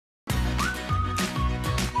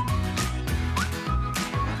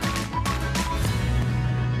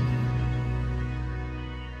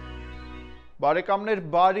Բարեկամներ,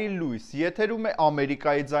 բարի լույս, եթերում է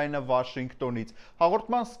Ամերիկայի ձայնը Վաշինգտոնից։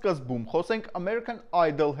 Հաղորդման սկզբում խոսենք American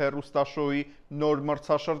Idol հեռուստաշոուի նոր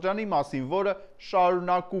մրցաշրջանի մասին, որը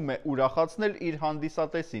շարունակում է ուրախացնել իր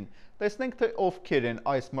հանդիսատեսին։ Տեսնենք, թե ովքեր են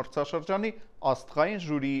այս մրցաշրջանի աստղային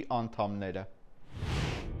ժյուրիի անդամները։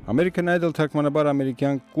 American Idol թարգմանաբար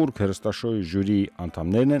ամերիկյան կուրք հեռուստաշոուի ժյուրիի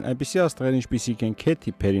անդամներն են այնպիսի աստղեր, ինչպիսիք են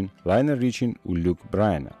Քեթի Փերին, Լայնել Ռիչին ու Լյուկ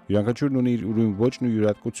Բրայանը։ Յուրաքանչյուրն ունի իր ուրույն ոճն ու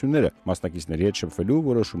յուրահատկությունները, մասնակիցների հետ շփվելու ու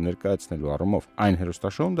որոշումներ կայացնելու առումով։ Այն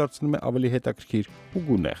հեռուստաշոուն դարձնում է ավելի հետաքրքիր ու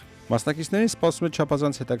գունեղ։ Մասնակիցներին սպասում է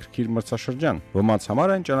չափազանց հետաքրքիր մրցաշրջան։ Ոմանց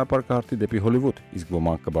համար այն ճանապարհ կհարթի դեպի Հոլիվուդ, իսկ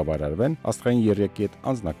ոմանք կբավարարվեն աստղային եռյակի հետ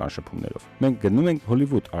անձնական շփումներով։ Մենք գնում ենք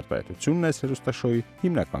Հոլիվուդ արտահայտությունն այս հեռուստաշոուի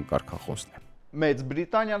հիմնական կարգախոսն է։ Մեծ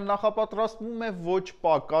Բրիտանիան նախապատրաստվում է ոչ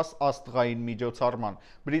պակաս աստղային միջոցառման։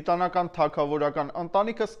 Բրիտանական թագավորական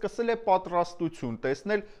ընտանիքը սկսել է պատրաստություն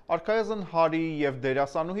տեսնել արքայազն Հարիի և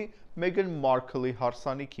դերասանուհի Մեգան Մարքլի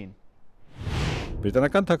հարսանիքին։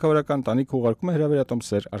 Բրիտանական թագավորական ընտանիքը ուղարկում է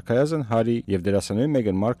հրավերատոմսեր արքայազն Հարի եւ դերասանուհի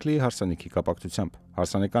Մեգան Մարքլի հարսանիքի կապակցությամբ։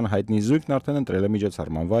 Հարսանեկան հայտնի զույգն արդեն ընտրել է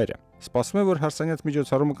միջոցառման վայրը։ Սպասվում է, որ հարսանյաց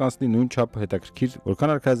միջոցառումը կանցնի նույնչափ հետաքրքիր,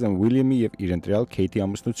 որքան արքայազն Ուիլյամի եւ իր ընտրյալ Քեյթի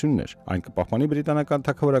ամուսնությունն էր։ Այն կպահպանի բրիտանական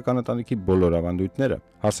թագավորական ընտանիքի բոլոր ավանդույթները։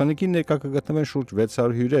 Հարսանիքին ներկա կգտնվեն շուրջ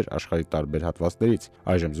 600 հյուրեր աշխարհի տարբեր հատվածներից։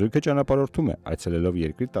 Այժմ զույգը ճանապարհորդում է, այցելելով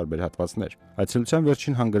երկրի տարբեր հատվածներ։ Այցելության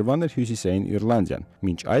վերջին հանգրվանն էր Հյուսիսային Իռլանդիան։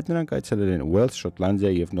 Մինչ այդ նրանք այցելել են Ուելս,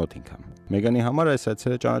 Շոտլանդիա եւ Նոթինգհամ։ Մեգանի համար այս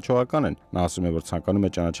այցերը ճանաչողական են։ Նա ասում է, որ ցանկանում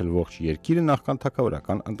է ճանաչել ողջ երկիրը նախքան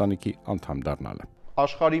թագավորական ընտանիքի անդամ դառնալը։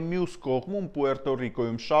 Աշխարհի մյուս կողմում Պուերտո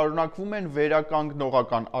Ռիկոյում շարունակվում են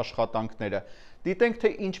վերականգնողական աշխատանքները։ Դիտենք,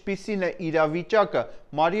 թե ինչպիսին է իրավիճակը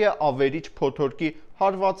Մարիա ավերիչ փոթորկի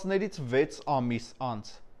հարվածներից 6 ամիս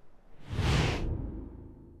անց։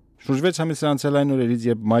 Շուրջ 6 ամիս անցել այն օրերից,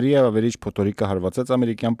 երբ Մարիա ավերիչ փոթորիկը հարվածեց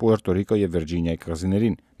ամերիկյան Պուերտո Ռիկո եւ Վիրջինիայի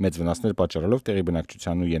կղզիներին, մեծ վնասներ պատճառելով տեղի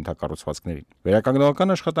բնակչությանն ու ենթակառուցվածքներին։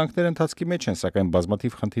 Վերականգնողական աշխատանքները ընթացքի մեջ են, սակայն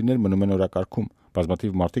բազմաթիվ խնդիրներ մնում են օրակարգում։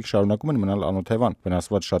 Բազմաթիվ մարդիկ շարունակում են մնալ անօթևան,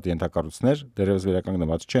 վնասված շատ ենթակառույցներ դեռևս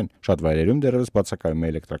վերականգնված չեն, շատ վայրերում դեռևս բացակայում է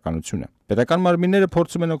էլեկտրականությունը։ Պետական մարմինները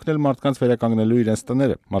փորձում են օգնել մարդկանց վերականգնելու իրենց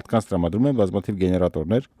տները, մարդկանց տրամադրում են բազմաթիվ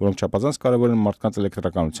գեներատորներ, որոնք չափազանց կարևոր են մարդկանց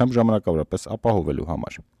էլեկտրականությամբ ժամանակավորապես ապահովելու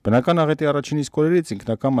համար։ Բնական աղետի առաջին իսկ օրերից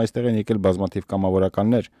ինքնակամ այստեղ են եկել բազմաթիվ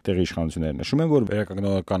կամավորականներ։ Տեղի իշխանությունները նշում են, որ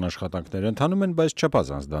վերականգնողական աշխատանքները ընթանում են, բայց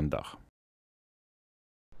չափազանց դանդաղ։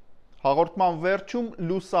 Հաղորդման վերջում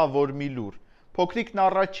լուսավոր մի լուր։ Փոքրիկն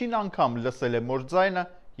առաջին անգամ լսել է մոր ձայնը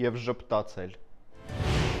եւ ժպտացել։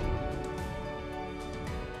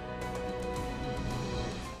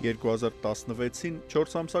 2016-ին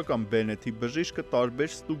 4-ամսական Բենեթի բժիշկը տարբեր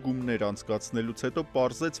ստուգումներ անցկացնելուց հետո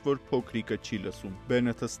պարզեց, որ փոքրիկը չի լսում։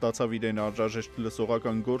 Բենեթը ստացավ իրեն անհրաժեշտ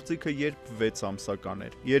լսողական գործիքը, երբ 6 ամսական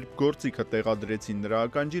էր։ Երբ գործիքը տեղադրեցին նրա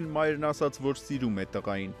ականջին, մայրն ասաց, որ սիրում է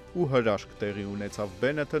տղային, ու հրաշք տեղի ունեցավ։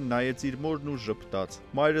 Բենեթը նայեց իր մորն ու ժպտաց։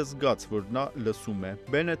 Մայրը զգաց, որ նա լսում է։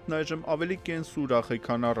 Բենեթն այժմ ավելի կենսուրախ է,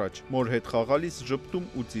 քան առաջ։ Մոր հետ խաղալիս ժպտում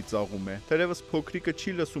ու ծիծաղում է։ Թերևս փոքրիկը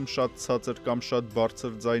չի լսում շատ ցածր կամ շատ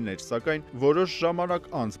բարձր ձայներ, սակայն որոշ ժամանակ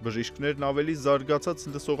անց բժիշկներն ավելի զարգացած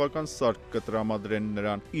լսողական սարք կտրամադրեն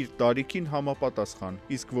նրան իր տարիքին համապատասխան,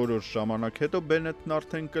 իսկ որոշ ժամանակ հետո Բենեթն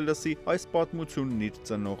արդեն կլսի այս պատմությունն իր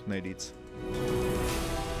ծնողներից։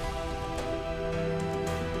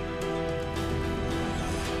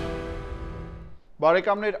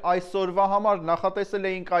 Բարեկամներ, այսօրվա համար նախատեսել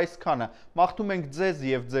էինք այսքանը։ Մաղթում ենք ձեզ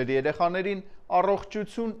եւ ձեր երեխաներին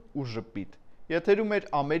առողջություն ու ժպիտ։ Եթերում էր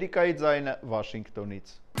Ամերիկայի ձայնը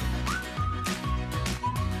Վաշինգտոնից։